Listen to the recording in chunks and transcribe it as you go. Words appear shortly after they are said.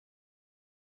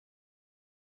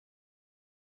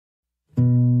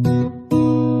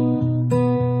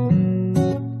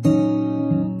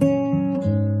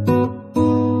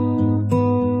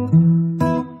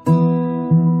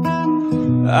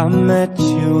met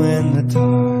you in the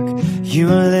dark, you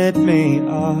lit me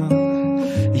up.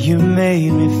 You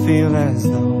made me feel as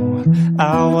though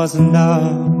I wasn't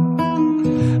up.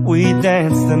 We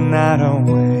danced the night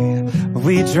away,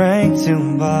 we drank too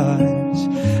much.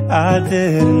 I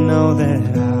didn't know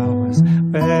that I was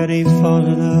ready for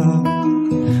love.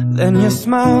 Then you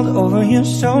smiled over your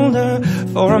shoulder.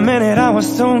 For a minute I was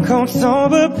stone cold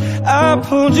sober. I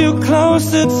pulled you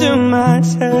closer to my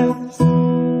chest,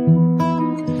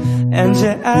 and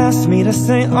you asked me to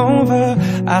stay over.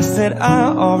 I said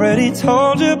I already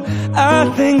told you, I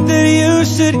think that you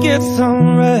should get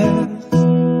some rest.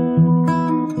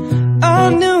 I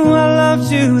knew I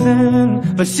loved you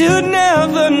then, but you'd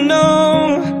never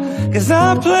know, 'cause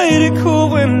I played it cool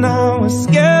when I was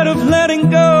scared of letting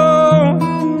go.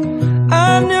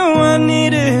 I knew I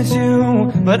needed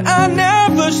you, but I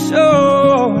never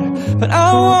showed. But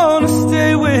I wanna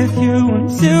stay with you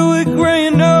until we're gray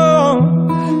and old.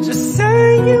 Just say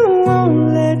you won't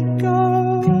let go.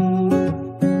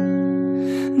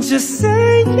 Just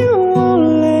say you won't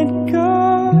let go.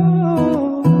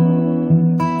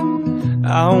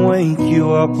 I'll wake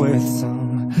you up with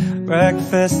some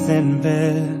breakfast in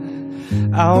bed.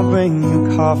 I'll bring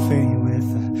you coffee with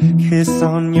a kiss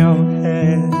on your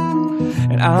head.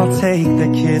 And I'll take the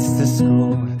kids to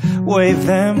school, wave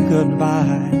them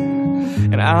goodbye.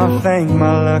 And I'll thank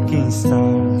my lucky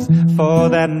stars for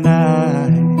that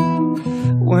night.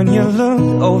 When you look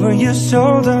over your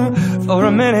shoulder, for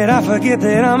a minute I forget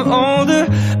that I'm older.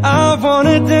 I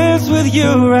wanna dance with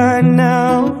you right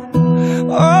now.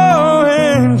 Oh,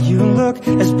 and you look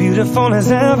as beautiful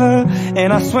as ever,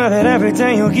 and I swear that every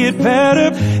day you'll get better.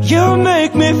 You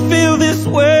make me feel this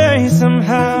way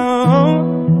somehow.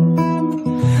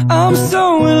 I'm so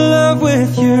in love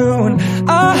with you, and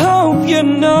I hope you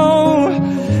know,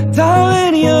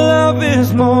 darling, your love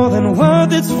is more than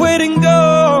worth its weight in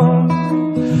gold.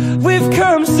 We've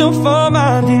come so far,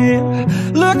 my dear,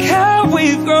 look how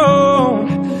we've grown.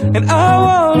 And I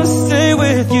wanna stay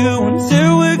with you until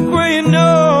we're gray and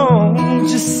old.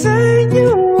 Just say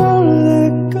you won't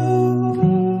let go.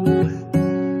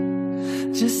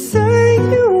 Just say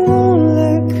you won't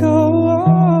let go.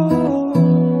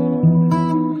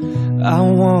 I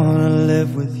wanna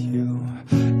live with you,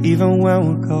 even when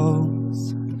we're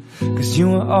ghosts, 'cause you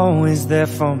were always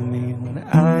there for me when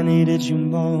I needed you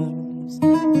most.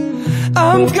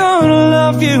 I'm gonna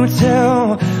love you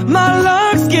till my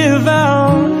lungs give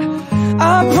out.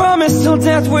 I promise till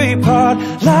death we part,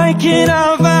 like in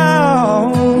our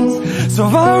vows. So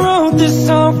I wrote this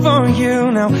song for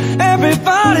you, now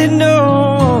everybody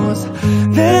knows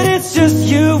that it's just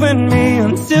you and me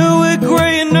until we're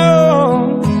gray and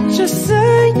old. Just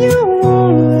say you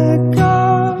won't let go,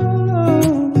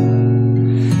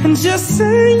 and just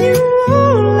say you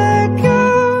won't let go.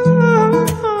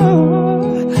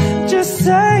 Just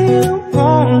say you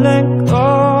won't let go.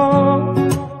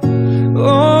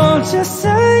 Oh, just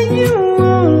say you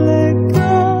won't let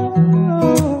go.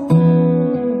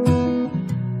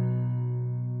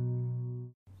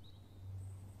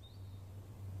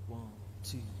 One,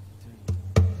 two, three.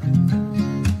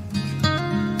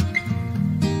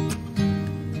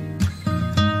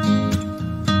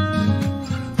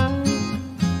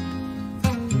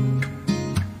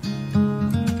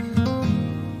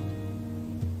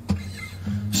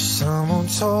 Someone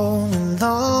told me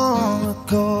long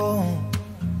ago,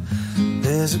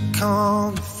 there's a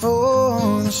calm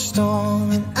before the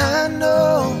storm. And I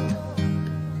know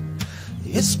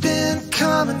it's been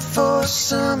coming for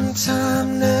some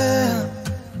time now.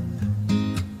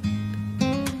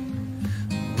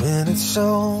 When it's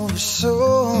over,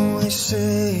 so they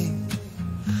say,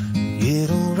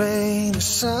 it'll rain a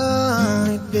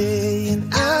sunny day. And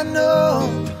I know,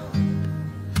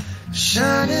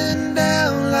 shining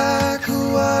down like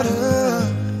water.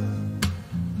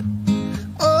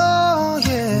 Oh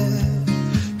yeah,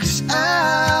 'cause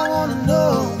I wanna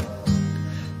know,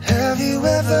 have you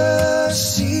ever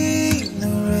seen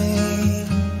the rain?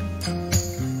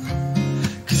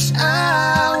 'Cause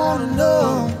I wanna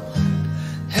know,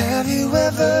 have you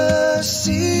ever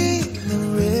seen the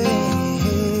rain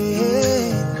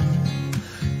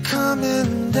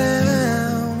coming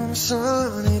down on a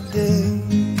sunny day?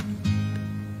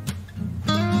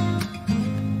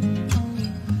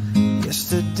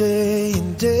 Yesterday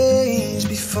and days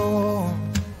before,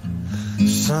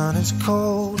 sun is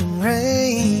cold and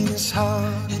rain is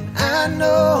hard. And I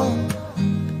know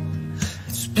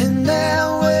it's been that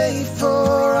way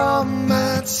for all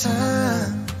my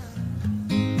time,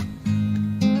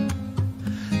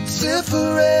 till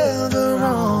forever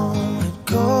on it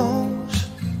goes,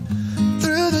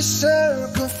 through the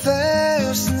circle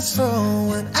fast and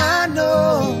slow. And I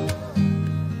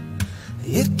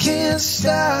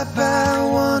stop, I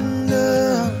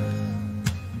wonder.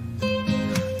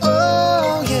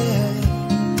 Oh yeah,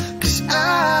 'cause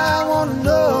I wanna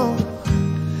know,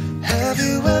 have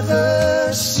you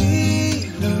ever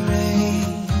seen the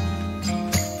rain?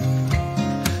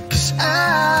 'Cause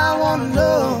I wanna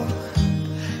know,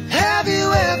 have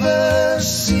you ever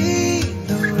seen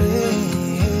the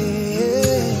rain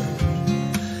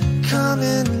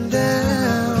coming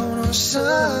down on a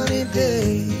sunny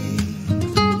day?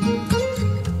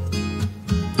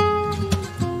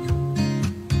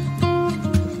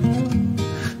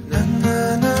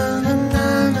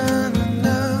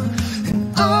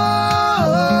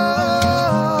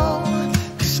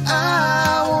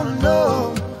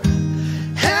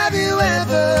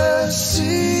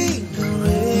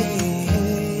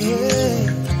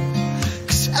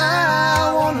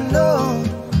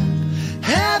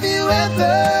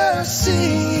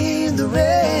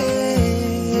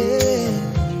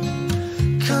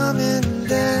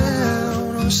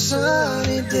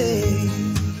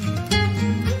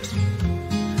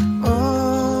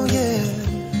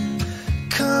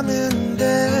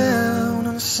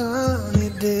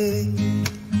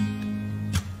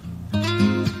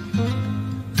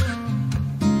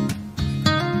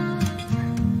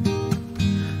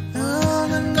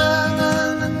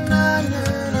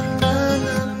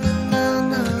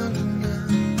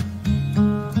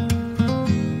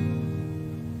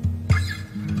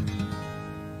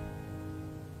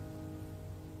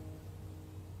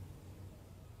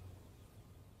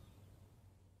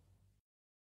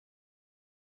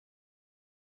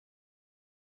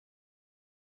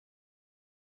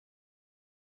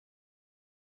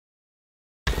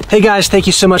 Hey guys, thank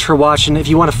you so much for watching. If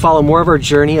you want to follow more of our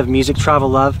journey of music, travel,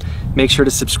 love, make sure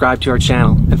to subscribe to our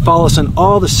channel and follow us on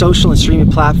all the social and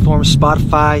streaming platforms,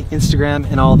 Spotify, Instagram,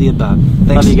 and all the above.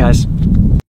 Thanks. Love you guys.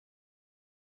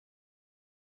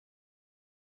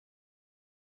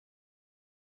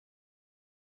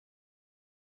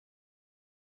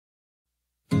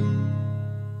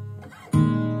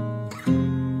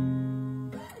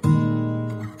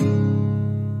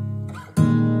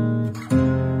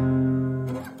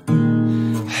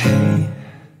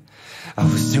 I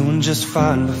was doing just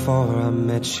fine before I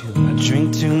met you. I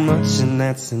drink too much and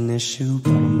that's an issue,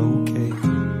 but I'm okay.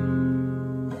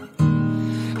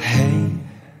 Hey,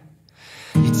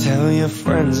 you tell your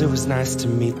friends it was nice to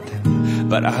meet them,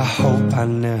 but I hope I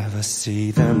never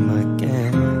see them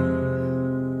again.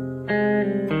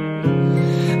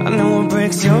 I know it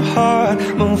breaks your heart.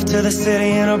 Moved to the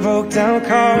city in a broke down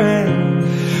car, and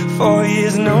 4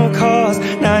 years no calls.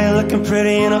 Now you're looking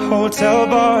pretty in a hotel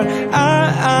bar.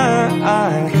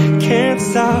 I can't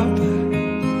stop.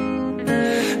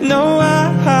 No,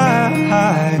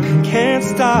 I can't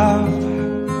stop.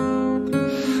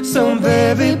 So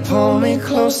baby, pull me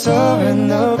closer in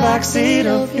the backseat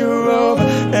of your Rover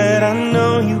that I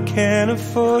know you can't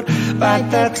afford. Bite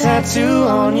that tattoo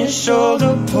on your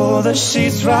shoulder. Pull the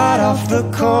sheets right off the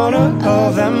corner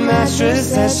of that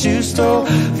mattress that you stole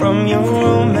from your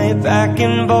roommate back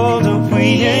in Boulder.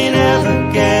 We ain't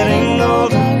ever getting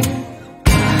older.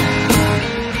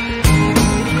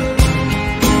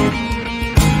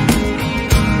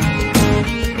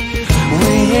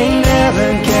 We ain't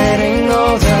ever getting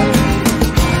older.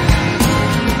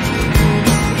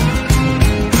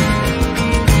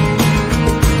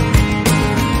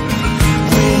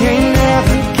 We ain't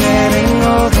ever getting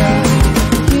older.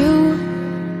 You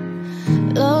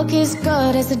look as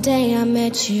good as the day I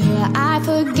met you. I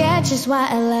forget just why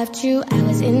I left you. I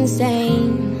was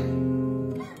insane.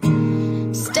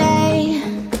 Stay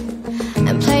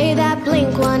and play that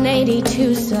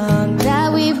Blink-182 song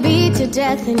that we beat to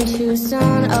death in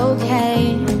Tucson.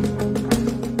 Okay,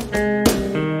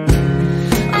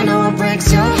 I know it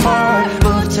breaks your heart.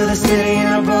 Moved to the city in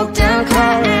a broke down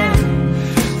car, and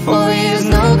 4 years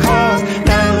no calls.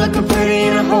 Now you're looking pretty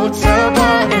in a hotel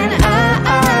bar, and I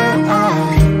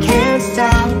can't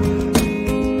stop.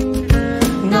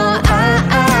 No, I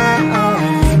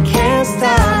can't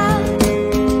stop.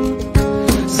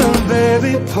 So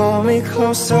baby, pull me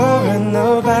closer in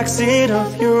the backseat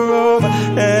of your Rover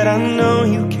that I know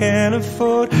you can't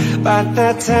afford. Bite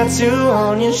that tattoo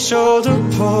on your shoulder.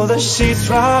 Pull the sheets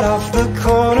right off the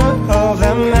corner of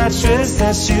that mattress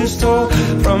that you stole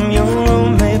from your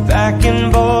roommate back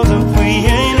in Boulder. We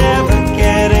ain't ever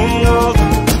getting older.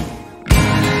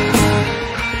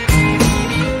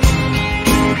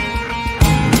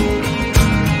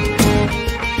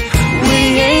 We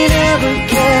ain't ever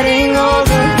getting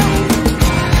older.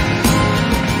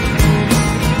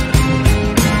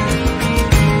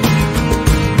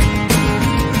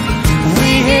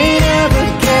 We ain't ever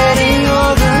getting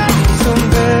older. So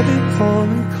baby,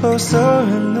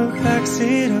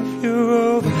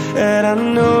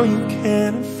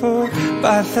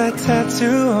 got that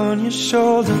tattoo on your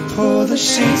shoulder. Pull the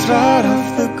sheets right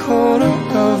off the corner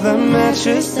of the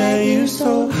mattress that you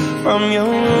stole from your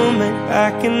roommate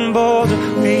back in Boulder.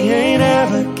 We ain't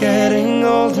ever getting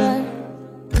older.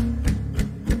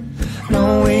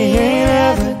 No, we ain't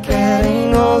ever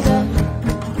getting older.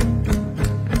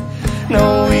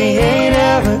 No, we ain't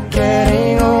ever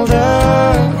getting older.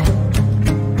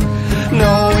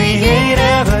 No, we ain't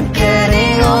ever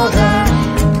getting older.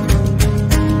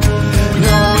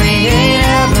 No, we ain't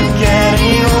ever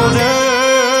getting older.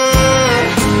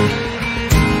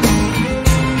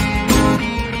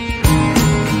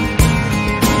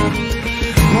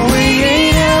 We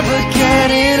ain't ever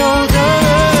getting older.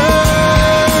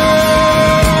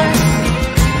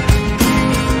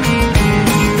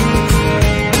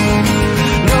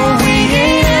 No, we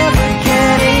ain't ever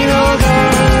getting older.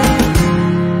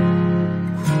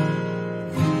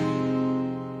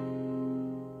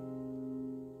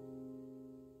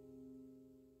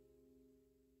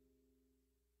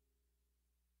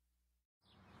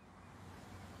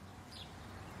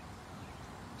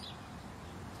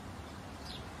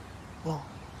 One,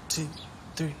 two,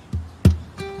 three.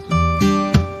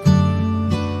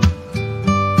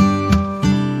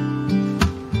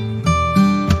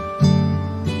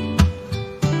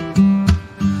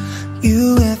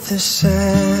 You with the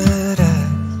sad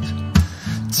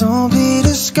eyes. Don't be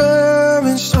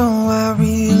discouraged, oh I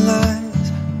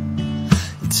realize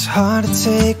it's hard to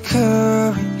take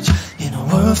courage in a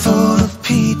world full of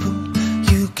people.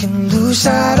 You can lose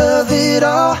sight of it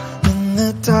all.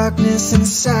 The darkness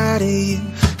inside of you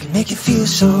can make you feel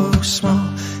so small.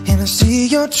 And I see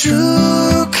your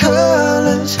true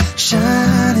colors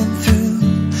shining through.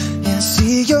 And I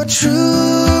see your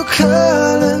true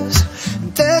colors.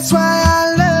 And that's why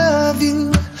I love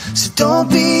you. So don't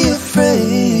be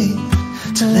afraid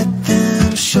to let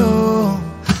them show.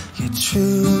 Your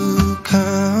true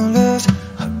colors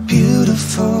are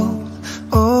beautiful.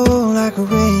 Oh, like a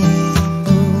rainbow.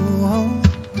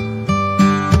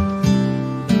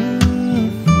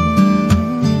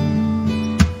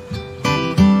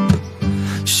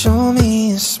 Show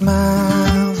me a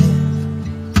smile,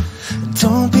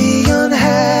 don't be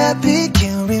unhappy.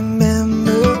 Can't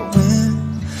remember when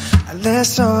I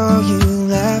last saw you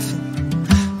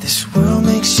laughing. This world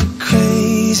makes you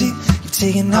crazy. You're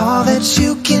taking all that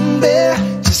you can bear.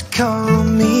 Just call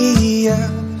me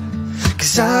up,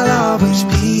 'cause I'll always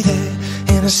be there.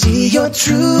 And I see your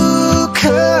true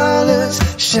colors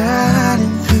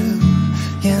shining through.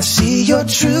 Yeah, I see your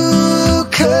true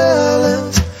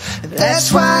colors.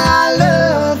 That's why I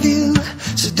love you.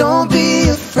 So don't be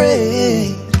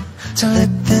afraid to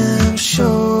let them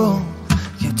show.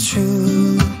 Your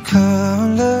true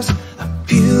colors are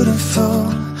beautiful.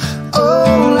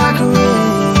 Oh, like a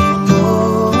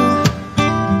rainbow.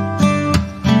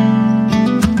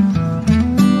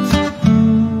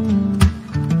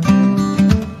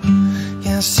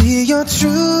 Yeah, I see your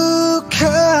true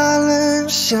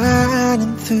colors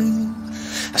shining through.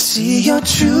 I see your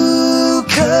true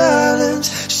colors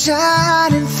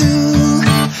shining through.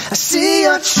 I see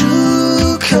your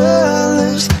true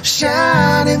colors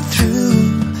shining through.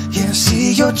 Yeah, I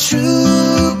see your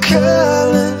true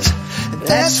colors. And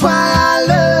that's why I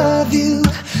love you.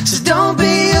 So don't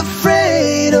be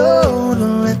afraid, oh,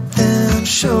 don't let them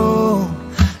show.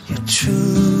 Your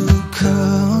true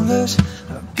colors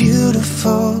are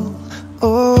beautiful.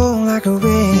 Oh, like a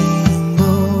rainbow.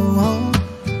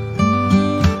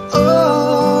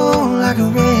 Like a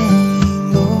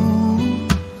rainbow.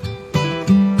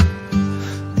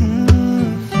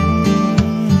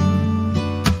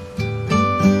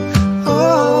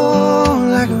 Oh,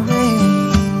 like a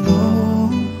rainbow.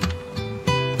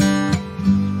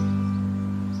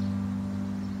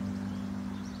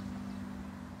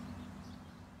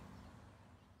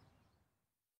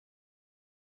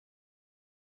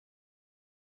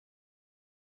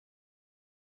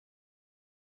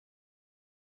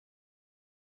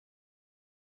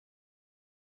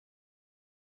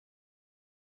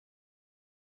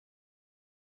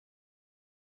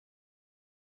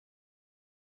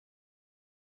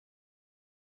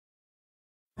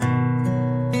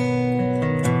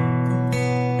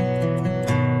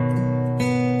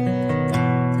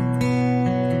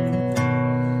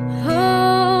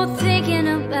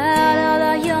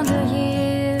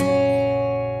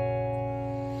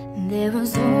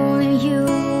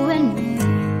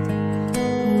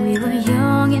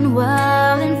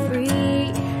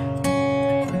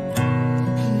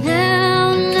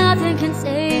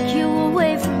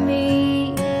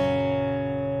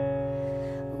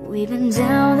 We've been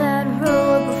down that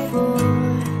road before,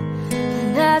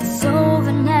 and that's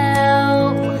over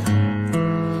now.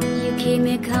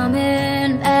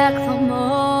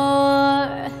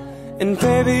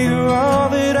 baby, you're all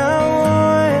that I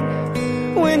want.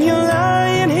 When you're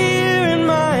lying here in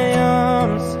my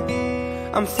arms,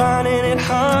 I'm finding it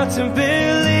hard to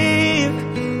believe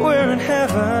we're in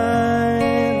heaven.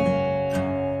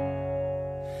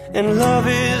 And love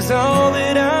is all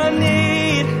that I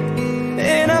need,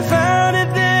 and I found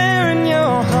it there in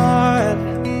your heart.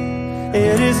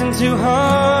 It isn't too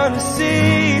hard to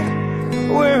see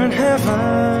we're in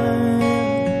heaven.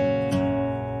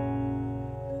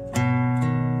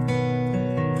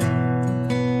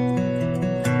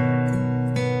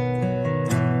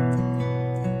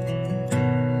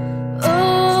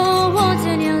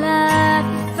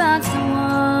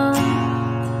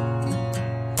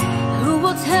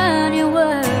 Turn your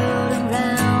world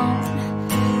around,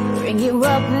 bring you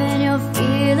up when you're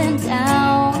feeling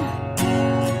down.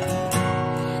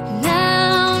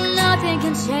 Now nothing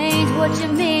can change what you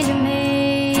mean to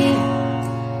me.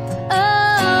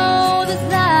 Oh, there's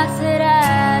lots that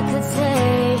I could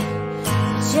say,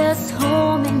 but just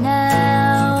hold me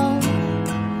now,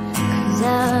 'cause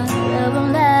I never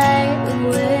like the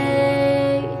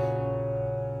way.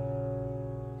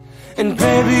 And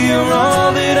baby, you're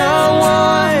all that I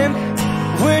want.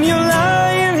 When you're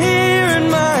lying here in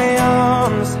my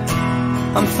arms,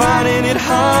 I'm finding it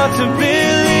hard to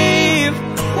believe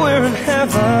we're in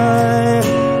heaven.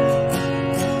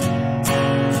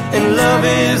 And love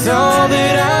is all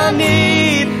that I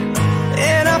need,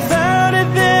 and I found it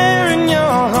there in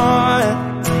your heart.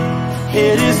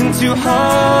 It isn't too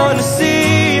hard to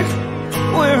see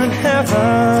we're in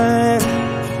heaven.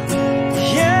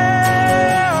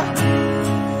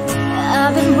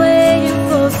 I've been waiting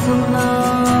for so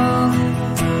long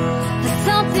for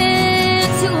something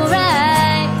to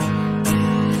arrive,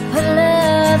 for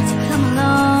love to come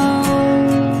along.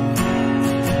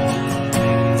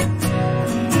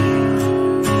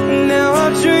 Now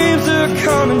our dreams are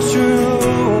coming true,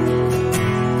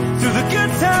 through the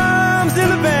good times and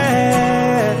the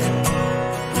bad.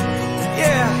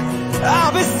 Yeah,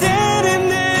 I'll be standing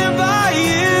there by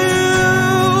you.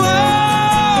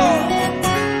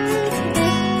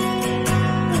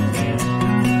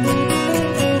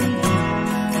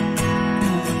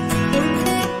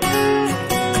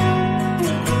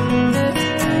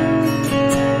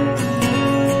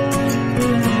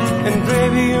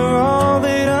 Baby, you're all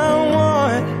that I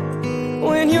want.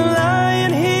 When you're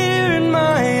lying here in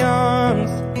my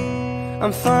arms,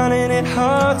 I'm finding it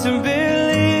hard to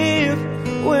believe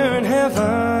we're in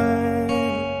heaven.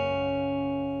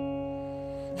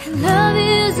 And love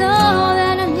is all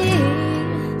that I need,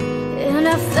 and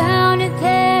I found it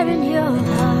there in your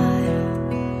heart.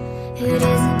 It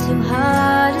isn't too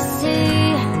hard to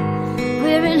see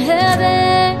we're in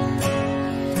heaven,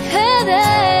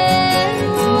 heaven.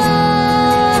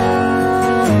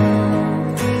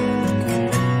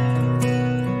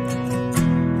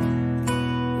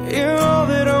 You're all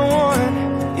that I want,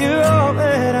 you're all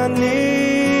that I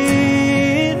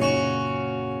need.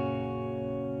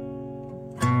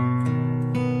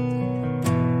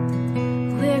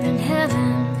 We're in heaven.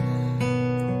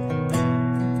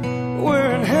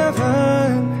 We're in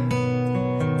heaven.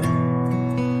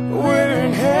 We're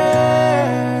in heaven.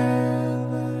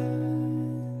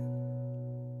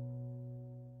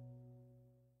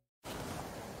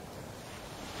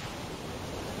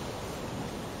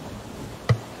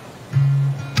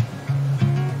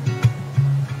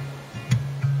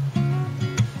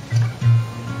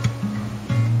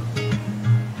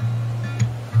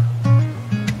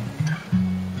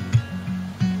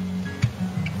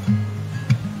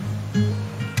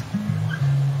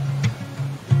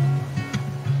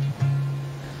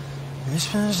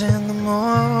 Whispers in the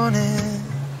morning,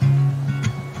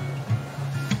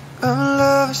 our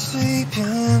love asleep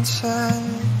inside.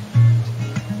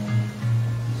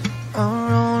 I'm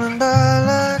rolling by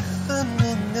like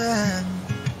thunder now,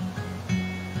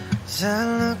 as I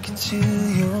look into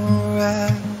your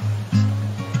eyes.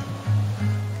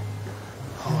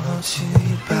 Hold on to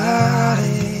your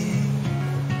body,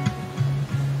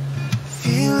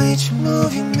 feel each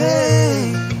move you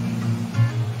make.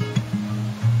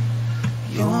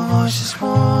 Your voice is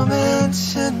warm and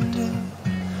tender,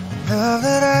 love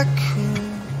that I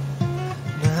could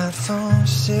not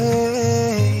forsake.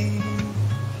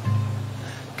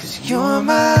 'Cause you're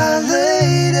my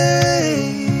lady,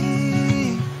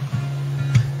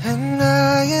 and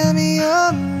I am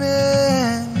your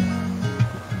man.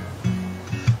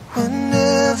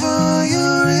 Whenever you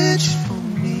reach for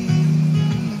me,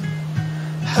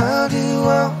 I'll do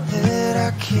all that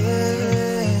I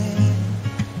can.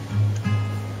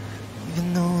 Even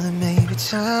though there may be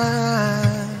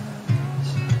times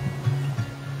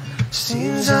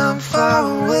seems I'm far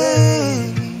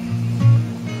away,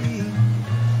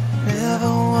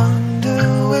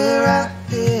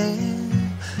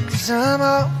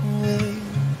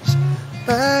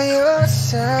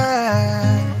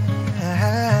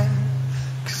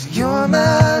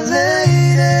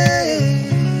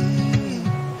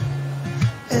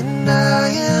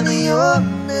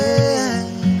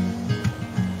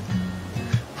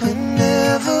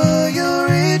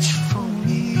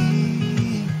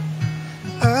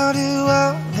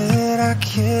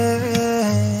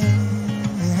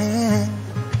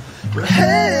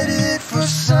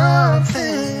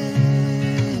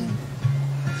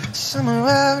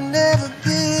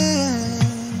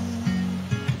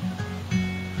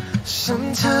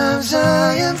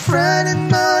 frightened,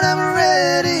 but I'm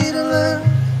ready to learn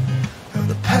of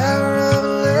the power of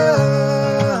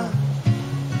love.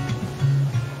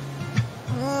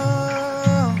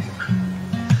 Oh,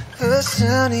 the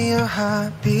sound of your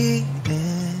heart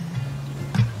beating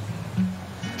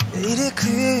made it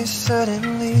clear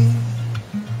suddenly.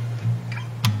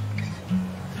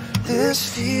 This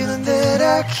feeling that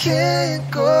I can't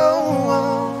go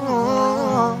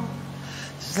on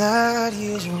is light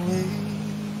years away.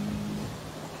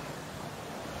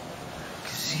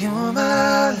 'Cause you're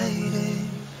my lady,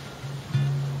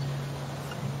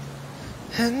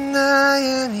 and I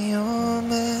am your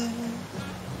man.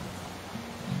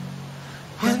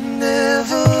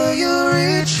 Whenever you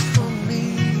reach for me,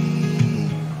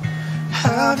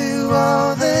 I'll do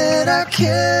all that I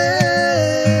can.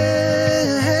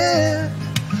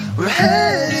 We're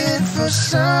headed for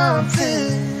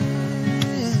something,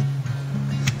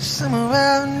 somewhere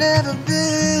I've never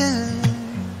been.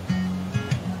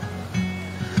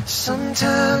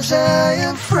 Sometimes I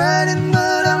am frightened,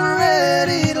 but I'm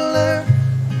ready to learn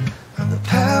of the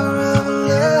power of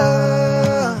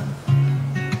love.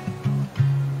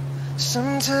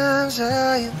 Sometimes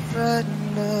I am frightened,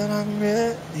 but I'm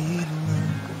ready to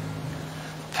learn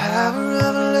the power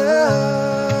of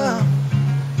love.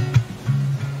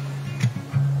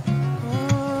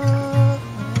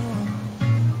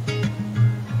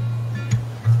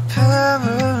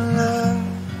 Power of love,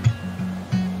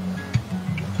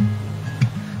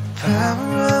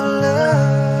 power of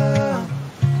love.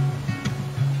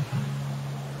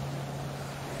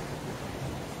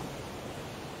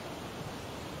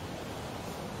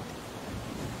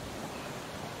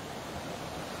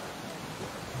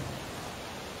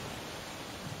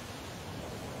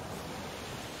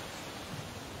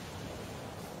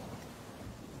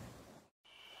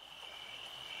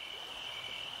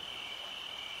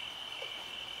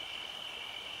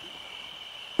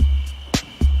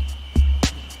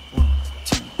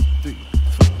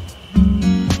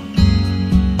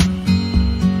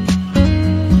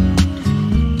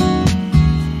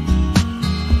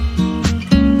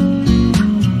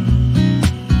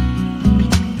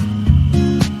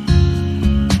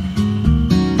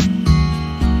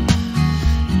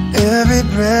 Every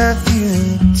breath you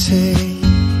take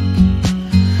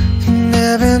and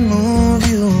every move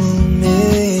you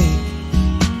make,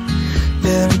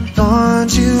 every bond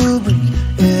you break,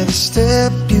 every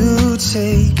step you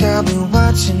take, I'll be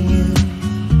watching you.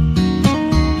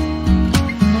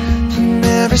 And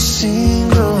every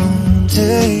single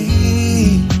day,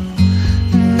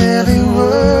 and every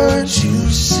word you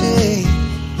say,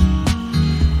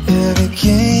 every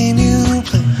game you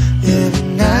play, every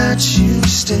night you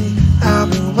stay, I'll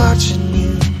be watching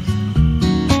you.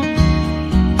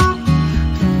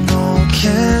 Oh,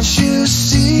 can't you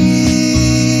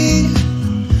see?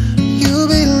 You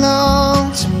belong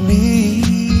to me.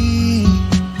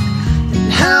 And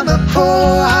how my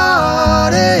poor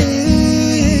heart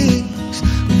aches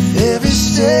with every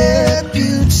step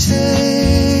you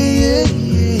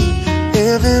take,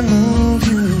 every move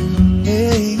you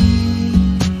make,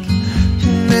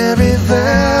 and every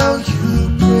vow you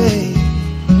break,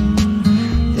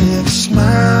 every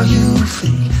smile you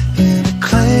fake, every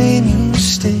claim you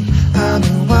stake, I've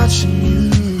been watching you.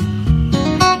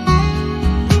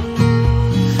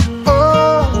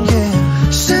 Oh yeah,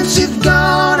 since you've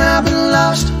gone I've been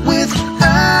lost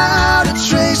without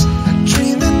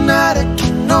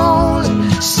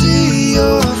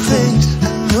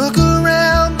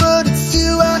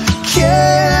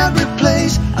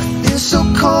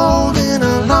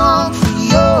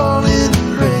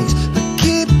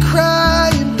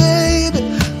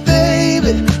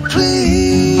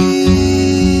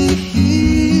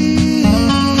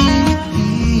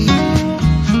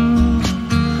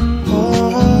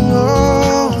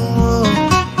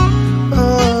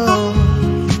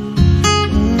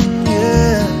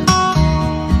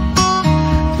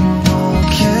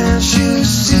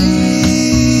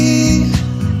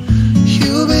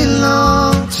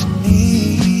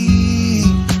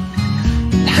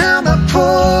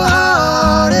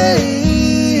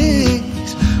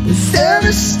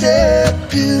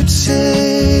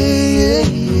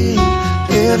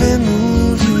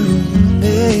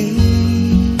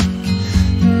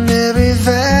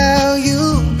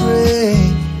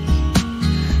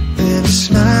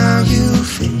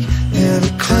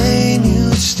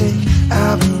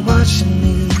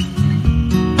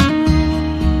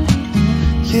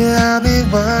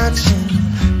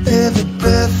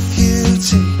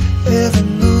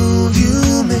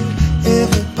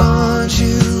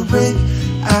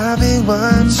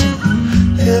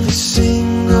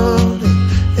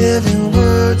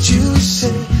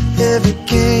every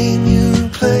game you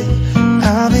play.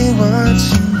 I'll be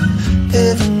watching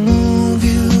every move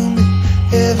you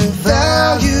make, every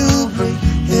vow you break,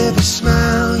 every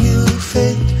smile you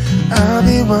fake. I'll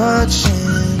be watching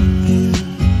you.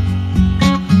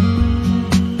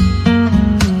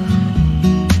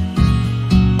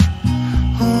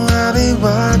 Oh, I'll be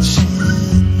watching.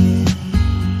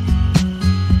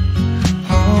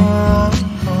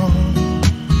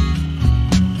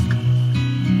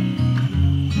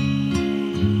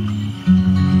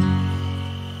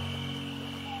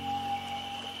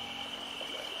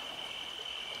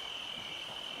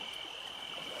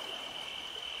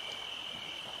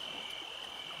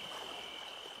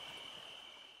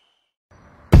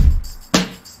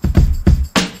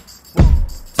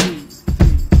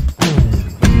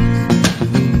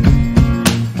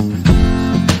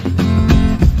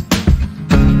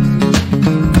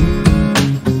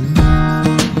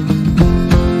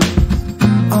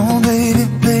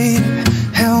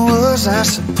 I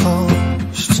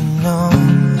supposed to know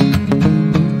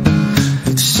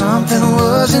that something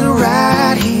wasn't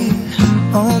right here?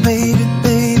 Oh baby,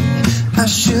 baby, I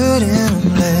shouldn't have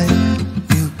let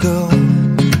you go.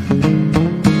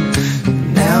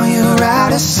 Now you're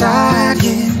out of sight,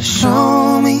 yeah.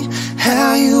 Show me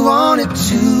how you want it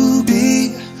to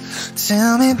be.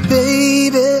 Tell me,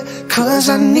 baby, 'cause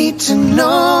I need to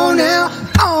know now.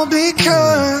 All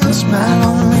because my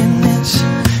loneliness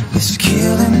is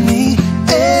killing me.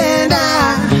 And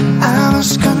I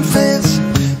must confess,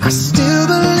 I still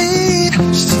believe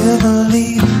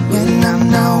when I'm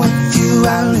not with you,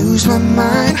 I lose my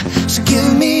mind. So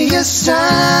give me a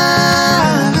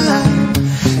sign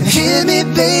and hit me,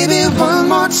 baby, one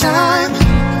more time.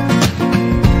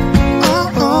 Oh,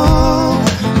 oh,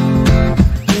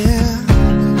 yeah.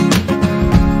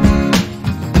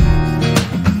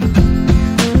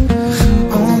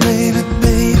 Oh, baby,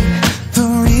 baby, the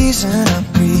reason I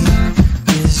breathe,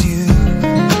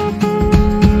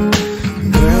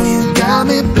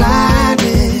 me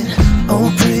blinded. Oh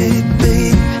pretty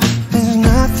baby, there's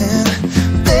nothing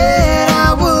that I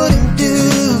wouldn't do.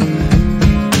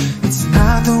 It's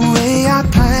not the way I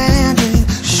planned it.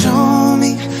 Show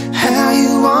me how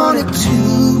you want it to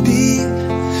be.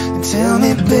 Tell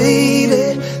me, baby,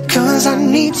 'cause I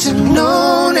need to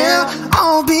know now.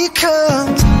 All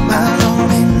because my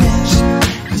loneliness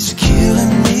is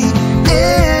killing me.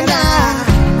 And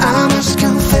I must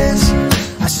confess,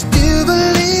 I still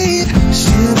believe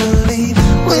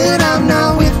when I'm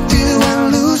not with you, I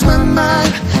lose my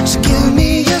mind. So give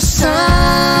me a sign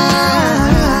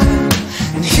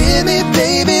and hit me,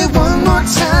 baby, one more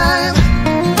time.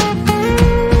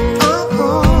 Oh,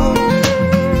 oh,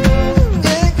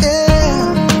 yeah, yeah.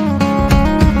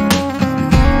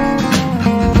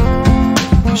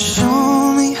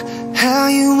 Show me how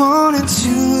you want it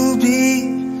to be.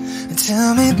 And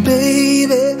tell me,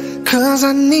 baby, 'cause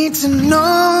I need to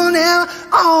know now.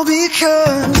 All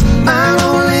because my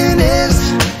loneliness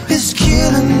is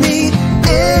killing me.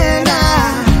 And I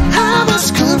must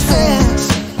confess,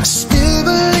 I still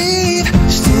believe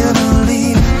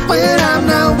when I'm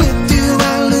not with you,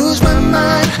 I lose my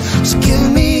mind. So give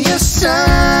me a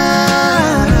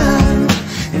sign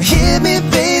and hit me,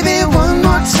 baby, one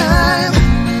more time.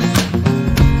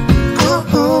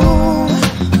 Oh, oh.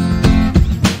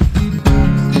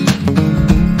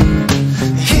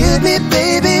 Hit me,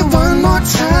 baby, one more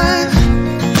time.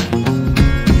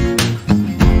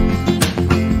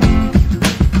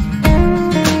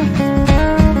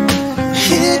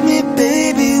 Hit me,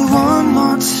 baby, one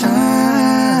more time.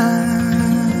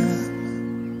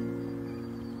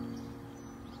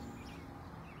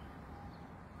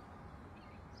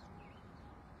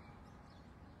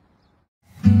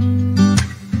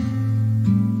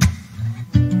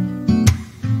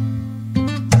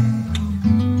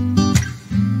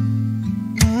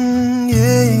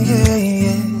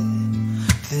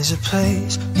 There's a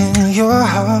place in your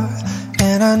heart,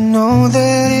 and I know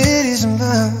that it isn't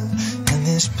love. And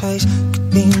this place could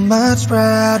be much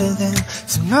brighter than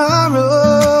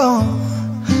tomorrow.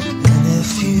 And if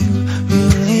you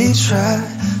really try,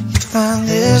 you'd find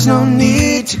there's no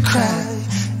need to cry.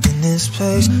 In this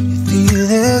place, you feel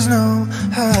there's no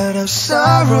hurt of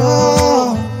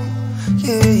sorrow.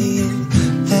 Yeah, yeah.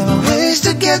 There are ways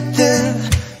to get there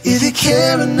if you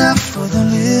care enough for the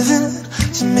living.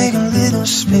 To make a little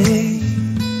space,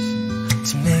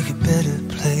 to make a better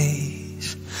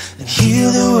place, and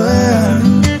heal the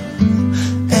world,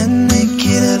 and make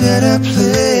it a better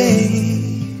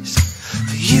place,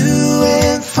 for you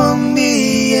and for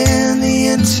me and the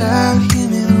entire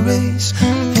human race.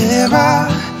 There are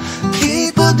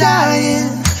people dying.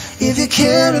 If you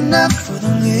care enough for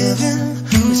the living,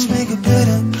 let's make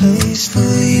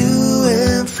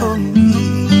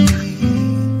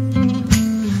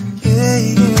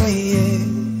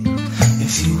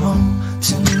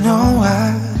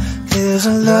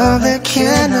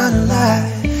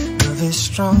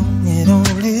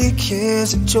only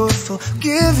cares a joyful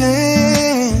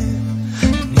giving.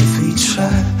 And if we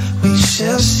try, we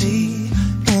shall see.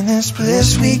 In this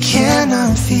bliss we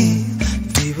cannot feel.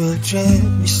 We will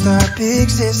dream, we stop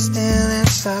existing and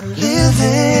start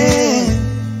living.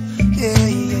 Yeah,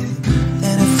 yeah.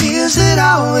 And it feels that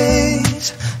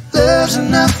always love's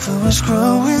enough for us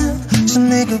growing. So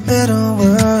make a better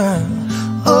world,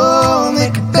 oh,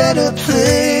 make a better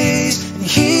place, and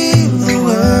heal the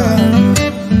world,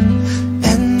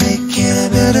 and make it a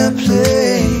better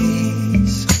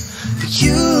place for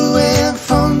you and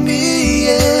for me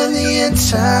and the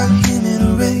entire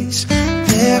human race.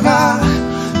 There are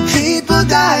people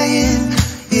dying.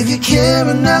 If you care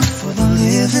enough for the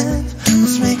living,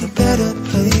 let's make a better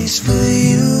place for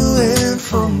you and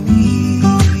for me.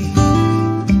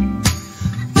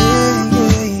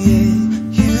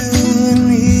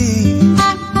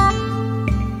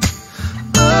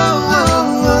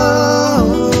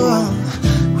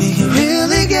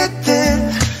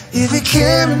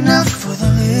 Care enough for the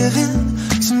living,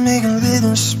 to make a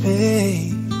little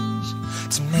space,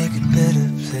 to make a better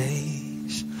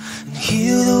place, and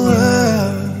heal the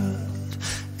world,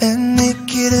 and make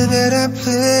it a better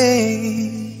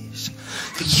place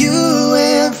for you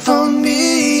and for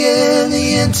me and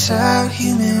the entire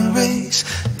human race.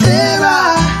 There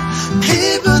are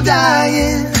people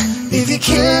dying. If you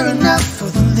care enough for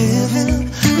the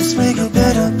living, let's make a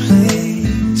better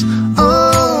place,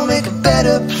 oh, make a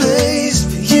better place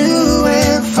for you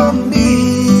and for me.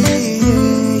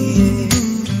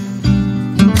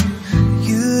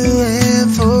 You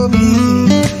and for me.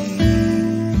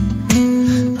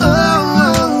 Oh,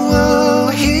 oh, oh,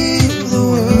 heal the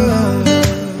world.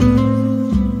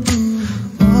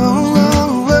 Oh,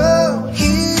 oh, oh,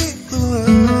 heal the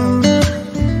world.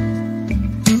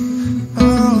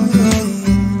 Oh, yeah,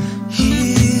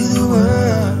 heal the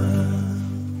world.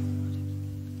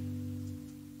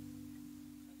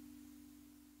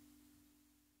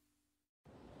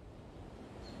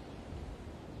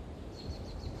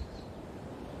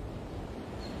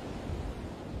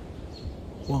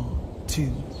 One,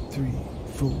 two, three,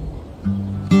 four.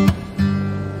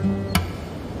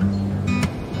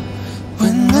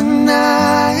 When the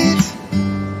night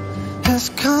has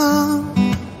come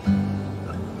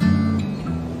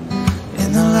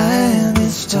and the land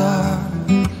is dark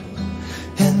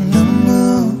and the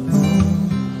moon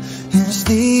is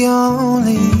the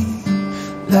only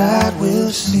light we'll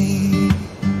see.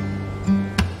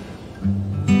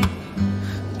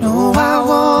 No, I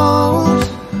won't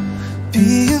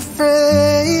be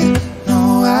afraid.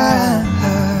 No, I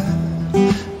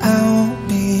won't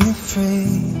be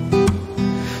afraid.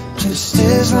 Just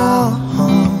as long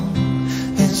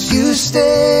as you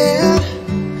stand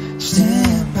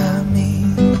by me.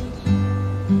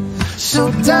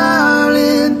 So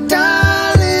darling,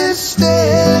 darling,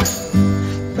 stand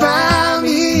by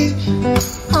me.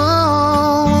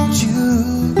 Oh, won't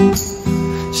you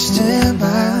stand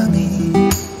by me?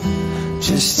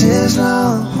 Just as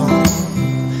long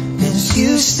as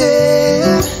you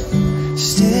stand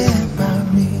by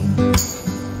me.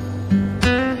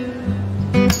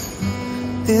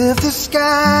 If the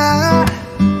sky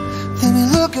that we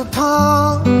look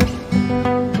upon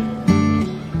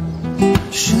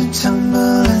should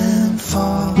tumble and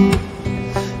fall,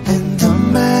 and the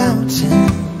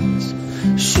mountains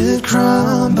should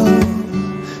crumble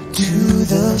to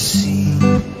the sea,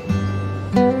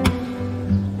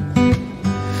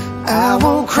 I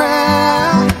won't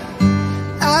cry,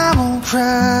 I won't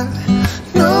cry.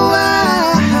 No, I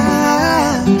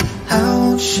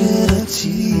won't shed a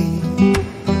tear.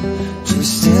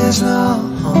 Just as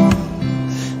long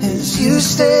as you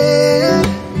stand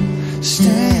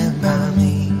by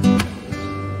me.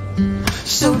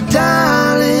 So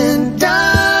darling,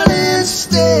 darling,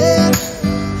 stand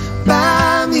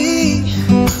by me.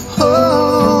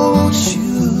 Oh, won't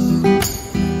you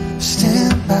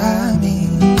stand by me?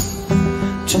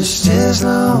 Just as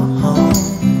long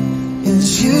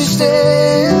as you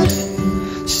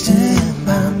stand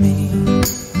by me.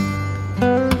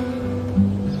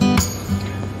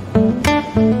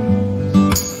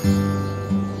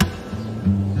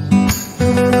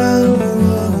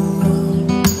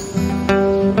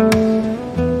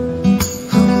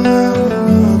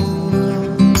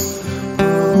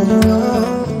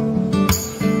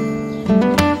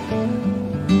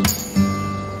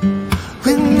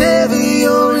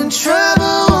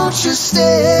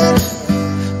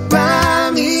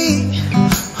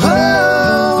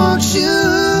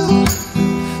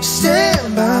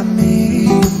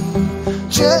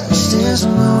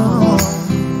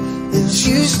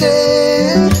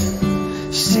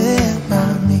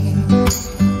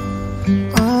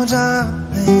 Oh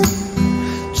darling,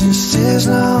 just as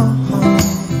long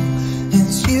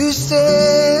as you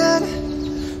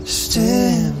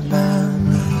stand by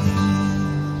me.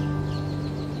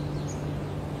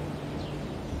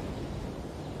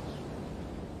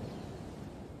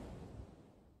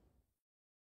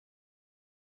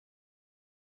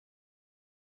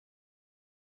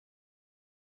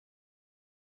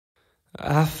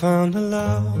 I found a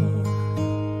love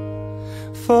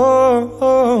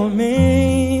for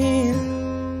me,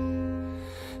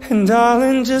 and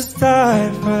darling, just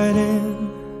dive right in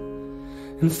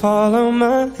and follow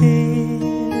my lead.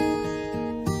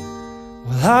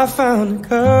 Well, I found a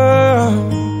girl,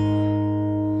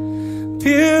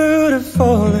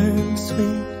 beautiful and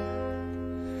sweet.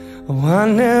 Oh, I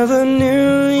never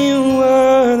knew you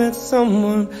were that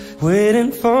someone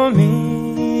waiting for me.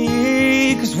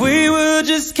 'Cause we were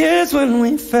just kids when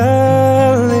we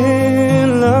fell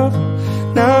in love,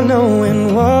 not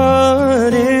knowing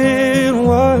what it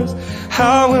was.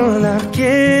 How will I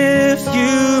give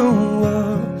you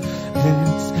up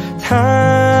this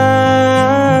time?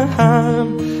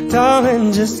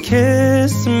 Darling, just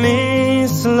kiss me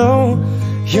slow.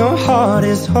 Your heart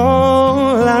is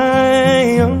all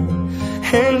I own,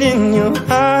 and in your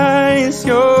eyes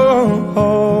you're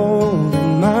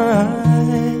holding mine.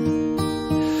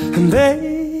 And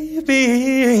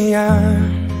baby,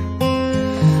 I'm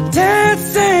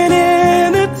dancing in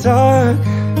the dark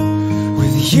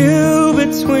with you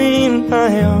between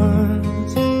my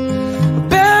arms,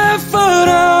 barefoot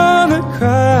on the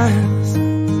grass,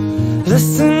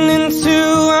 listening to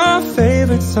our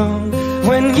favorite song.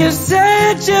 When you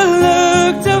said you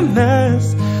looked a mess,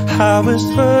 I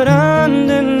whispered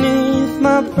underneath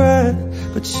my breath,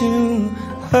 but you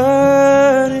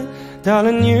heard it.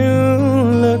 Darling, you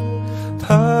look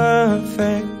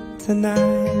perfect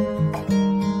tonight.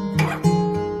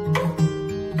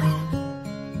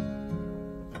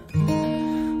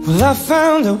 Well, I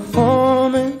found a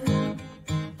woman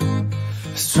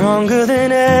stronger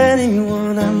than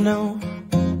anyone I know.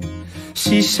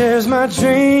 She shares my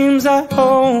dreams. I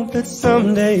hope that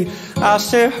someday I'll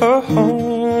share her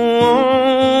home.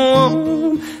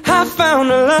 I found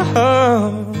a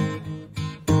love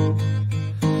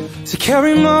to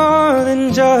carry more than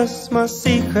just my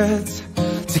secrets,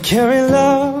 to carry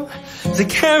love, to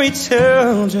carry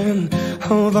children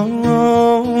of our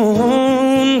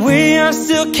own. We are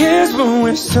still kids, but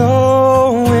we're so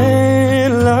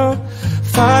in love,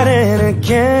 fighting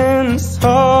against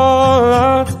all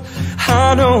odds.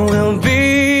 I know we'll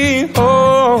be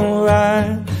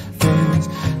alright this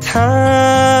time.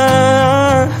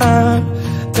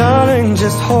 Darling,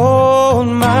 just hold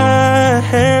my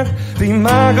hand. Be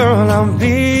my girl, I'll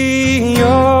be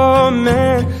your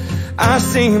man. I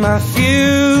see my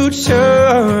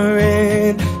future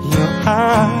in your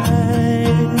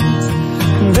eyes.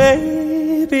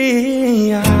 Baby,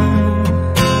 I'm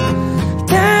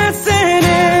dancing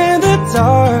in the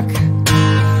dark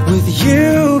with you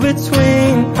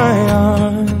between my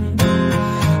arms,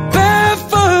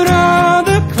 barefoot on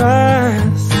the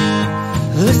grass,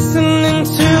 listening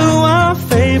to our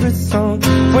favorite song.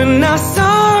 When I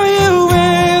saw you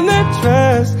in that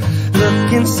dress,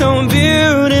 looking so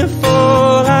beautiful,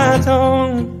 I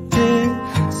don't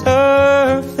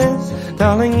deserve this.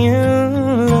 Darling, you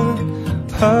look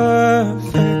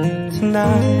perfect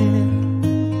tonight.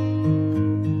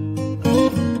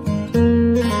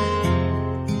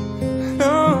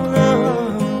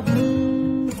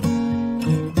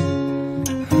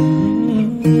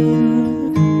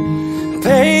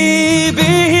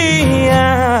 Baby,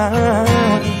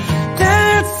 I'm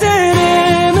dancing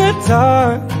in the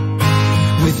dark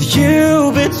with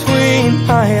you between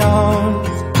my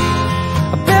arms,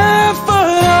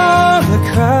 barefoot on the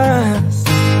grass,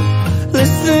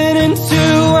 listening to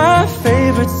our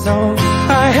favorite song.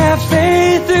 I have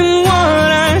faith in what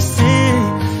I see.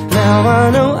 Now I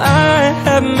know I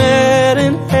have met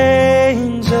an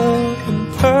angel in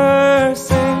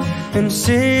person, and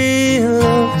she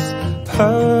looks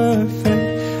perfect.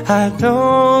 I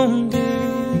don't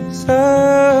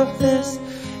deserve this.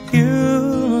 You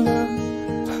look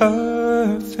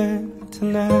perfect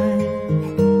tonight.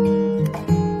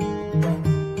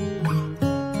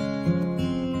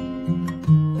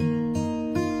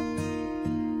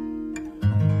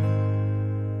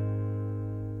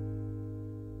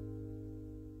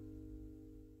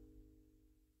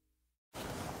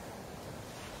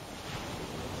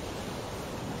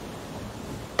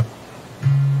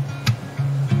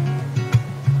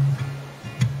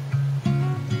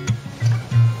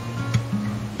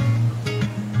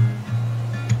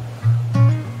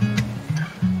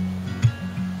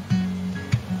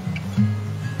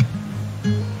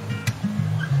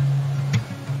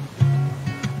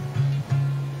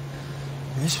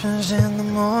 whispers in the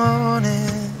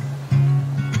morning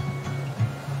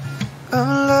of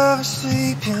love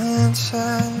asleep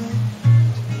inside.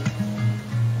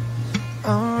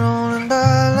 I'm rolling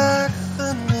by like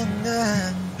thunder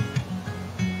now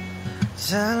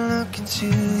as I look into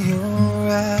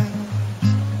your eyes.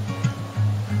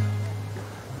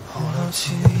 Hold on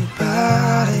to your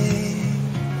body,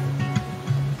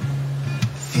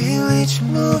 feel each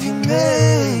move you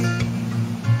make.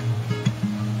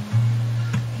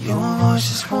 Your voice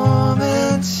is warm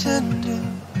and tender,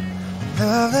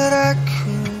 love that I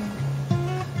could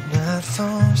not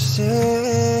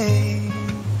forsake.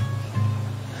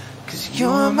 'Cause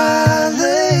you're my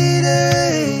lady,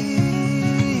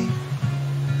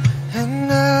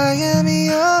 and I am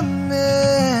your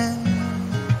man.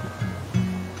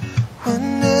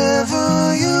 Whenever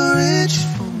you reach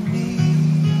for me,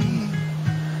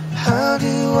 I'll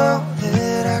do all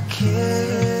that I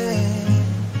can.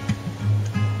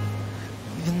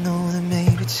 Even though there may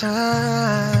be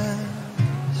times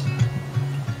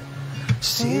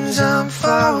seems I'm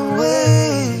far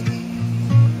away,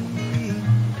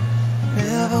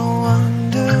 never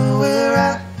wonder where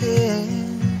I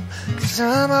am, 'cause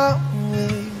I'm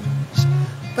always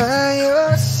by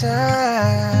your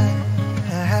side.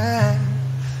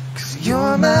 'Cause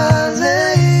you're my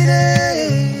lady,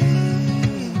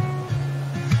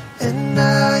 and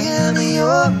I am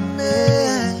your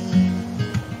man.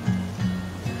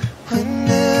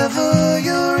 Whenever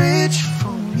you reach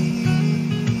for me,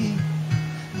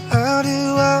 I'll do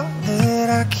all that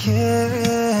I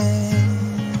can.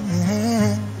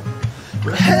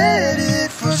 We're headed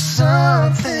for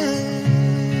something,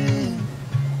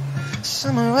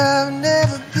 somewhere I've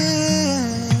never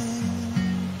been.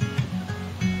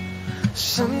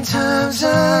 Sometimes I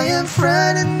am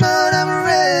frightened, but I'm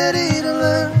ready to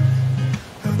learn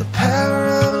of the power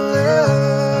of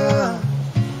love.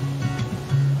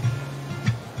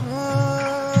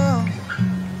 Oh,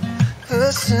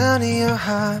 the sound of your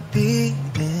heart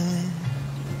beating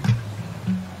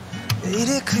made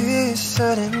it clear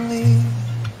suddenly.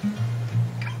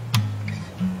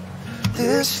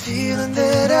 This feeling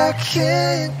that I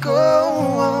can't go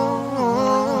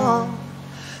on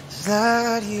is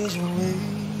light years away.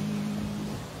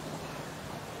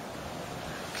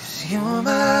 'Cause you're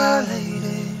my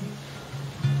lady,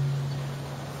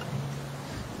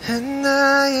 and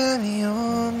I am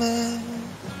your man.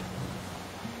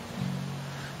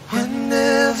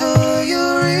 Whenever you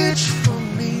reach for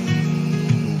me,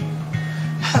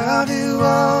 I'll do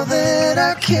all that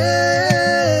I can.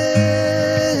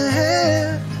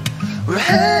 We're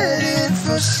headed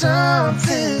for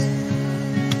something,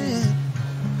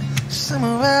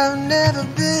 somewhere I've never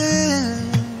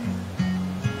been.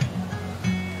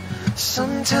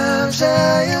 Sometimes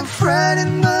I am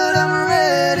frightened, but I'm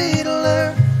ready to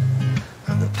learn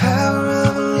of the power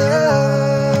of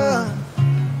love.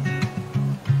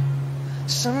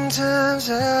 Sometimes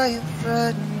I am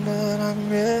frightened, but I'm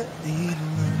ready to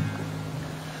learn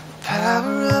the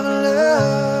power of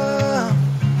love.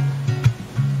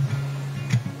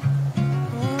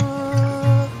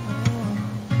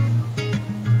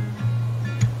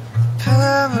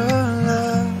 Power of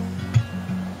love,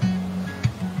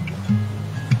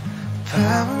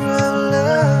 power of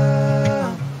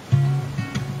love.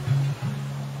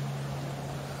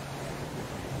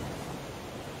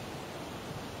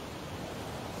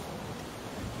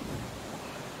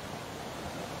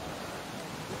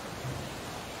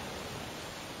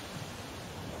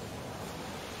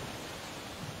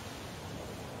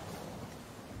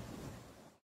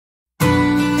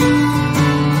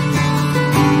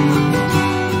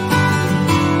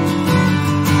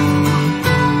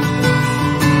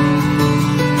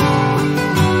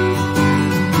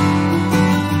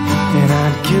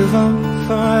 Give up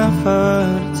forever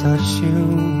to touch you,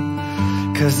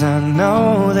 'cause I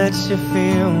know that you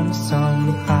feel me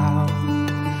somehow.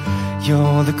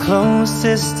 You're the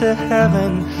closest to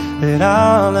heaven that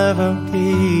I'll ever be,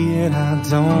 and I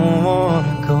don't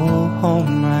wanna go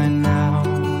home right now.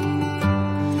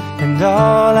 And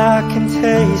all I can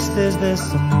taste is this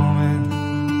moment,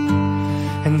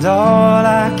 and all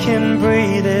I can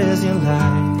breathe is your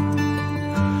light.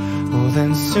 Well,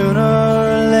 then sooner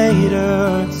or later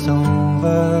it's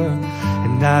over,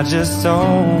 and I just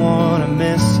don't wanna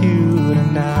miss you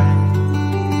tonight.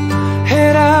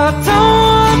 And I don't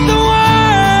want the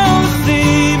world to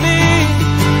see me,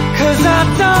 'cause I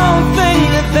don't think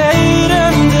that they'd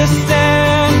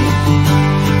understand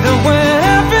that when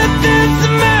everything's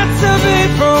meant to be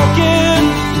broken,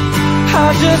 I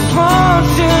just want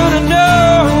you to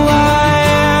know I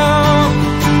am.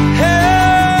 Hey.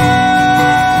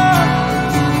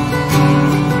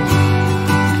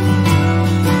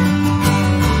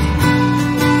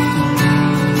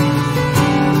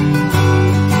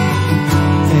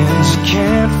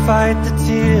 fight the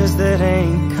tears that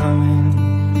ain't coming,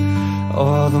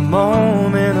 or the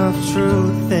moment of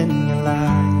truth in your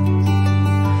life.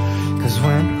 'Cause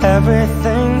when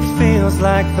everything feels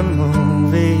like the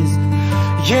movies,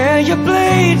 yeah, you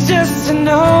bleed just to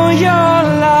know you're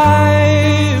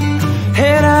alive.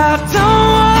 And I don't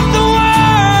want the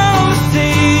world to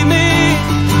see me,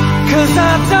 'cause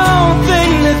I don't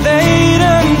think that they'd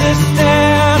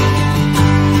understand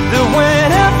that when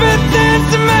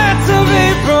everything's meant to be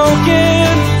broken,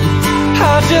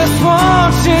 I just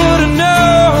want you to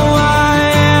know I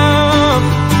am,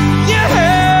 yeah.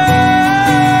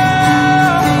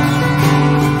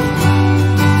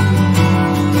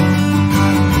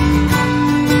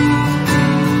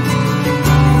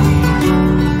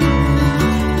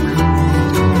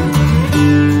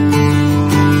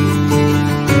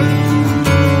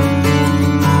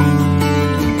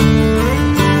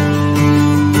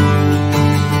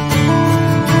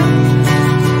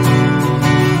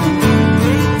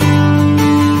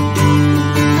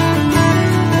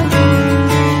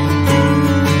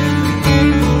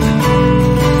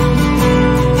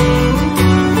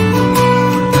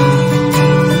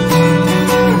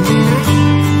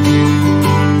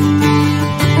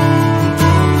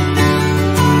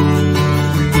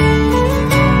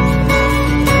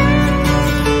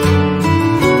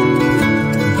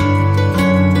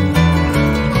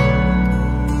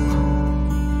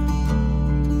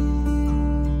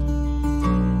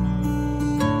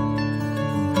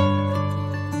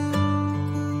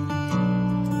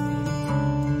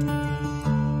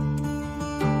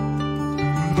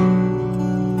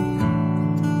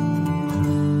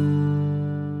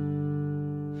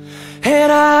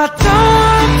 And I don't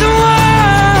want the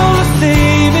world to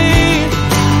see me,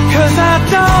 'cause I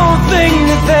don't think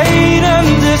that they'd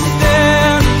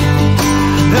understand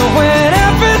that when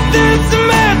everything's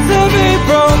meant to be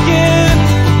broken,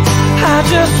 I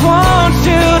just want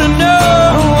you to know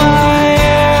I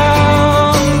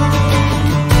am.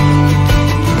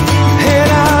 And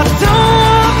I don't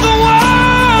want the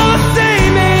world to see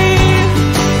me,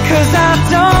 'cause I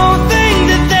don't think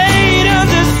that they'd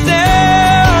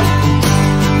understand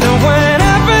that when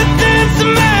everything's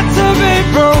meant to be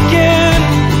broken,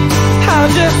 I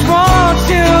just want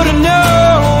you to know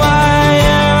I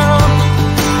am.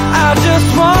 I just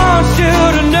want you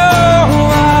to know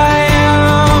I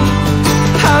am.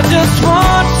 I just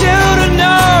want you to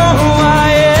know I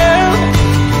am.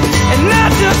 And I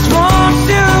just want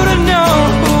you to know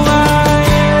I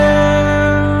am.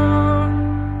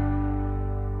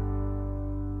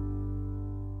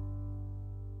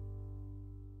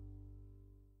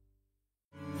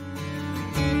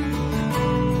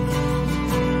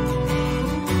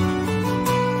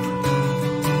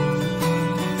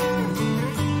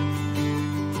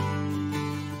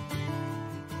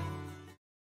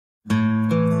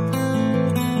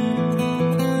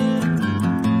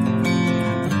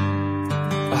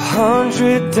 A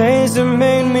 100 days have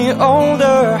made me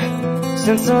older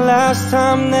since the last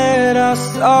time that I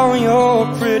saw your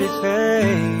pretty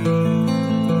face.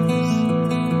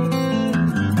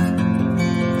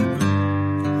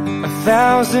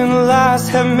 1,000 lies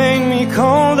have made me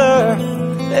colder,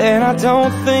 and I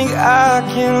don't think I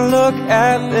can look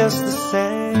at this the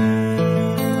same.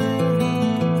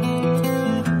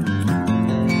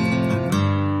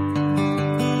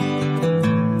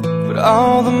 But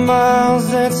all the miles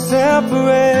that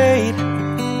separate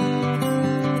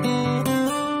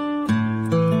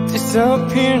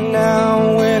disappear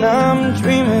now when I'm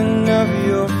dreaming of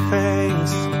your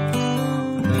face.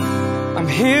 I'm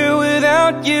here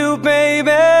without you,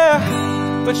 baby,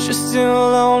 but you're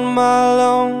still on my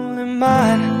lonely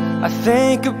mind. I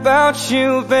think about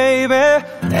you, baby,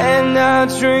 and I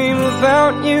dream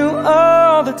about you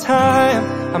all the time.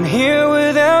 I'm here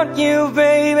without you,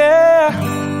 baby,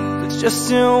 but you're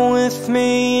still with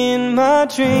me in my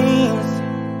dreams.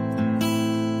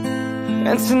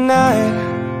 And tonight,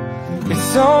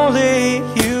 it's only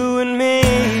you and me.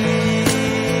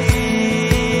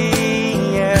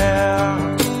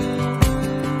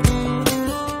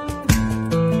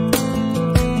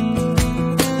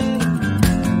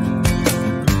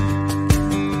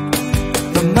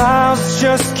 Miles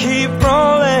just keep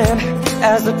rolling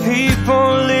as the people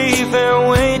leave and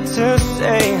wait to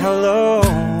say hello.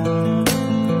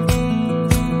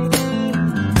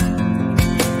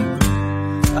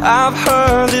 I've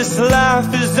heard this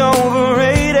life is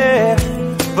overrated,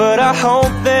 but I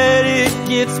hope that it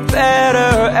gets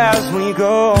better as we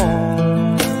go.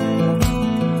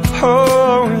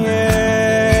 Oh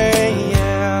yeah,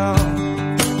 yeah.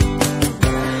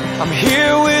 I'm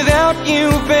here without you,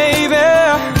 baby,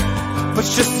 but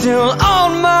you're still on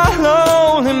my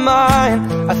lonely lonely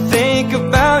mind. I think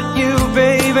about you,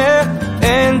 baby,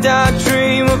 and I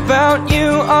dream about you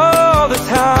all the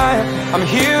time. I'm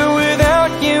here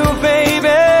without you, baby,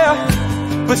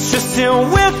 but you're still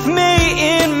with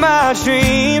me in my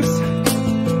dreams.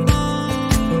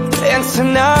 And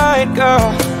tonight,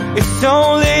 girl, it's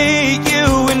only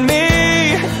you and me.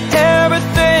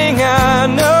 Everything I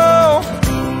know,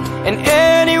 and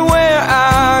anywhere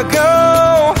I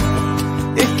go,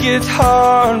 it gets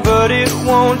hard, but it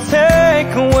won't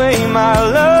take away my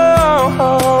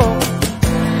love.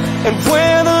 And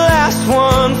when the last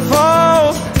one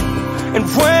falls, and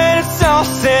when it's all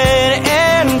said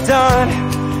and done,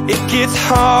 it gets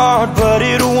hard, but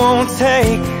it won't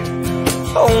take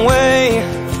away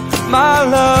my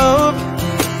love.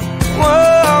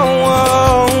 Whoa,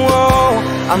 whoa, whoa.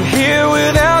 I'm here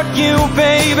without you,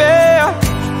 baby,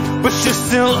 but you're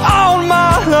still on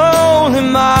my lonely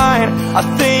mind. I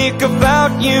think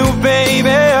about you, baby,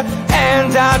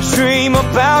 and I dream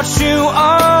about you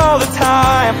all the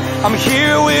time. I'm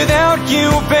here without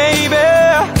you, baby,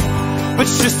 but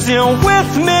you're still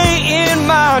with me in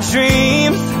my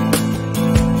dreams.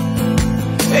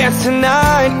 And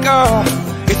tonight, girl,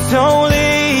 it's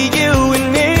only you and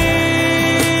me.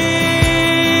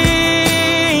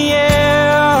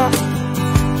 Yeah.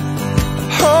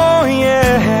 Oh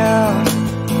yeah.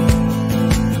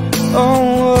 Oh,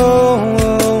 oh,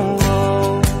 oh,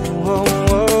 oh,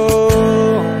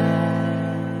 oh.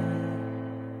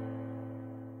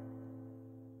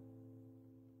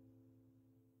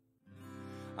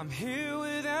 I'm here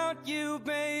without you,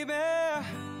 baby,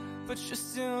 but you're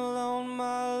still on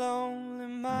my lonely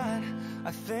mind.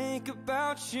 I think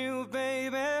about you,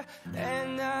 baby,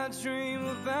 and I dream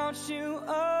about you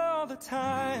all the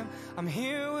time. I'm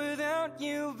here without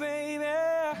you, baby,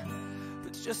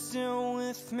 but you're still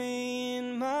with me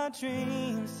in my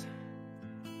dreams.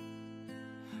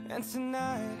 And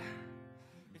tonight,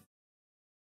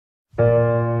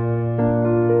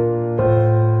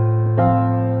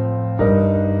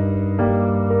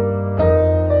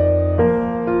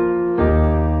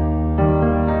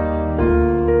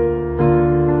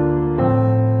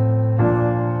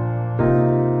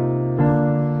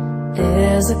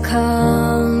 there's a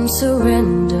calm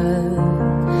surrender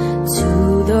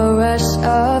to the rush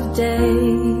of day,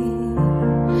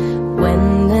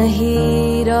 when the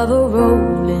heat of a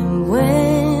rolling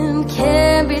wind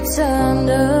can be turned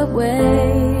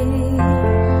away.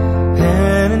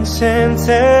 an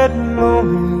enchanted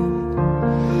moment,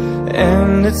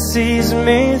 and it sees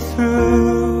me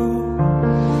through.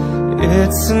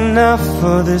 It's enough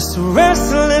for this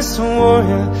restless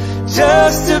warrior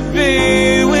just to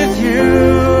be with you.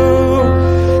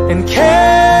 And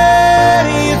can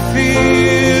you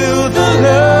feel the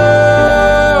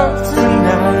love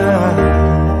tonight?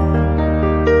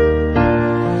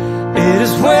 It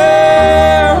is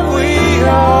where we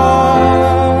are.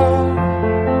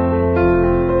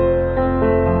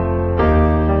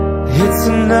 It's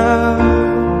enough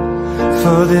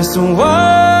for this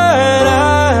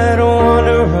wide-eyed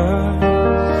wanderer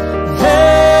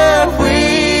that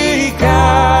we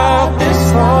got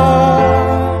this far.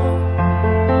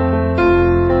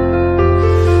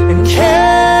 And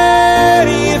can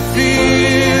you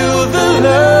feel the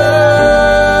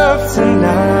love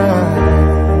tonight?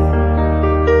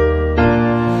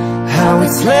 How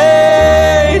it's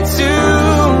laid to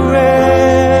rest.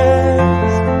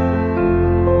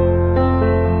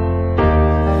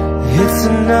 It's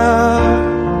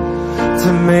enough to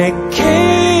make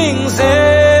kings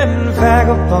and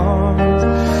vagabonds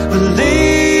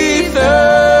believe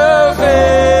the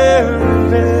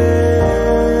very best.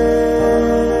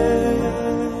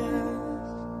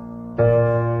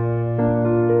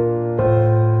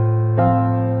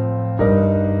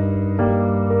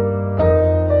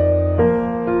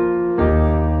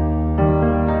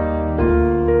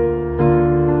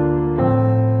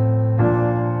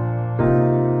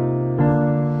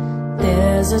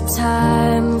 There's a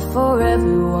time for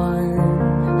everyone,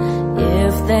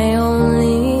 if they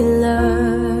only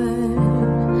learn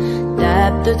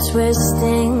that the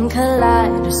twisting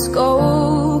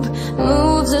kaleidoscope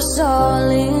moves us all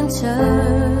in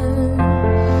turn.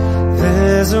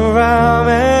 There's a rhyme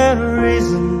and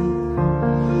reason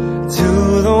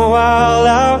to the wild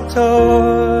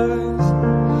outdoors,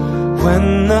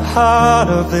 when the heart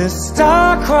of this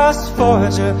star-crossed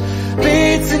voyager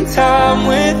beats in time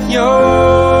with yours.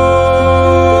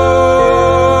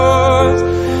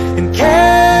 And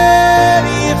can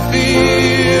you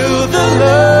feel the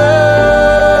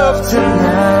love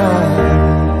tonight?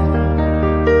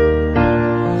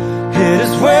 It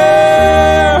is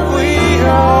where we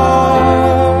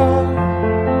are.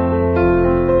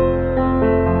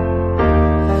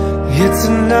 It's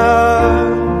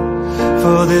enough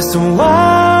for this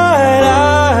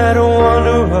wide-eyed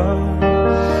wanderer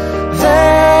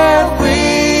that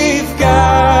we've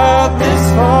got this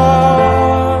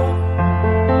far.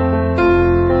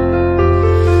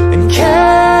 And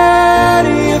can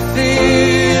you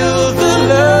feel the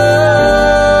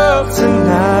love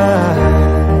tonight?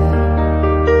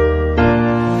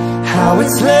 How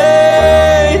it's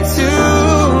laid to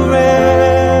rest.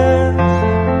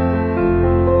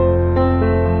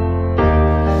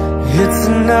 It's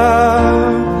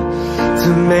enough to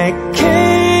make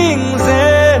kings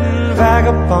and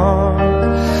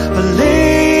vagabonds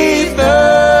believe the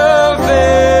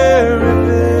very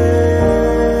best.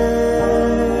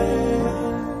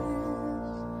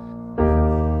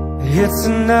 It's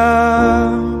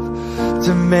enough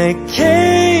to make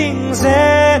kings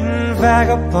and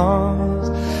vagabonds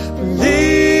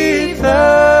believe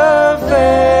the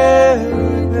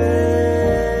very best.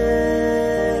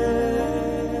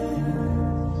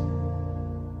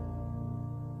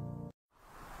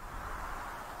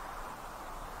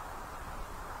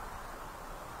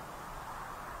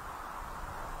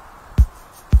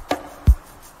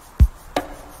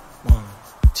 One,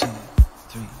 two,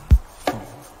 three, four.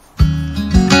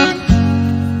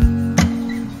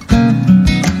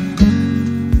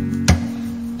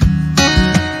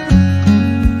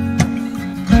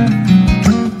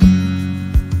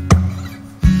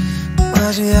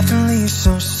 Why'd you have to leave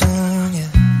so soon, yeah?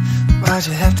 Why'd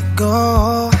you have to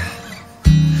go?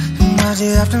 And why'd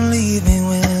you have to leave me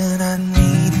when I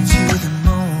needed you the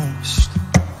most?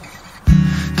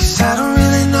 'Cause I don't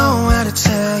really know how to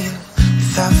tell you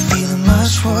without feeling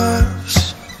much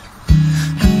worse.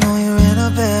 I know you're in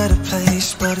a better place,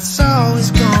 but it's always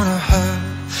gonna hurt.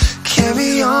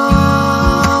 Carry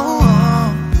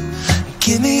on,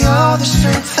 give me all the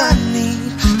strength I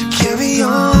need to carry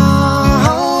on.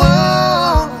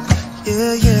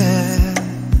 Yeah, yeah.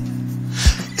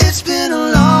 It's been a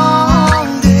long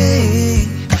day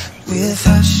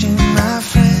without you, my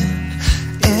friend,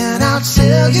 and I'll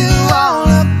tell you all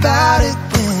about it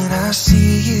when I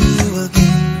see you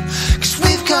again. 'Cause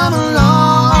we've come a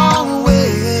long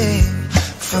way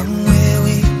from where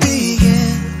we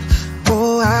began.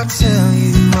 Oh, I'll tell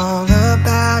you all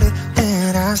about it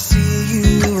when I see you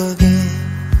again.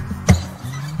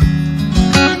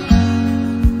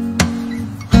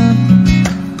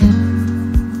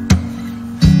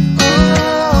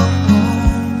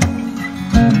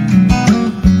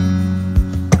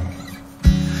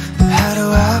 How do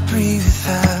I breathe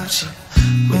without you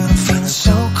when I'm feeling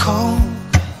so cold?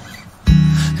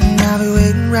 And I'll be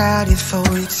waiting right here for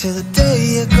you till the day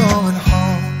you're going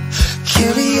home.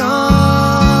 Carry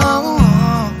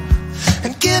on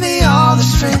and give me all the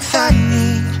strength I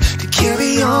need to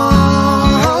carry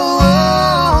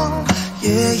on.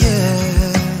 Yeah,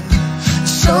 yeah.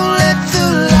 So let the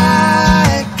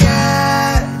light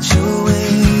guide your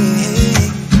way.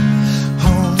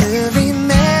 Hold every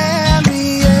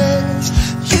memory as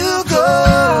you go,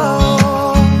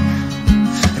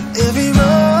 and every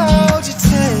road you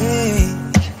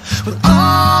take will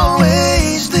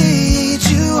always lead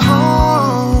you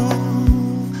home.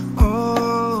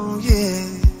 Oh yeah.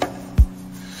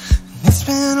 It's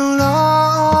been a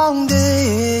long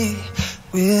day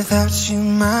without you,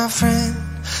 my friend,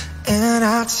 and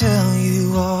I'll tell you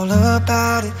all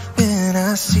about it when I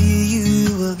see you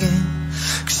again.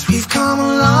 'Cause we've come a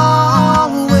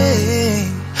long way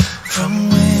from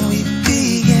where we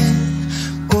began.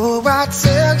 Oh, I'll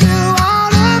tell you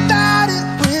all about it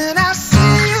when I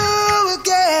see you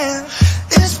again.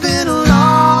 It's been a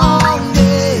long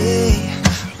day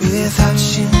without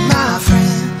you, my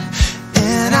friend,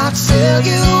 and I'll tell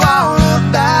you all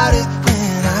about it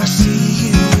when I see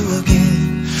you again.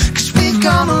 'Cause we've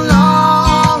come a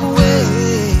long way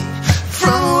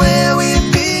from where we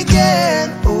began.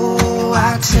 Oh,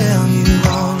 I'll tell you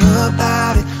all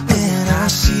about it when I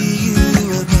see you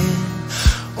again.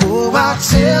 Oh, I'll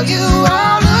tell you all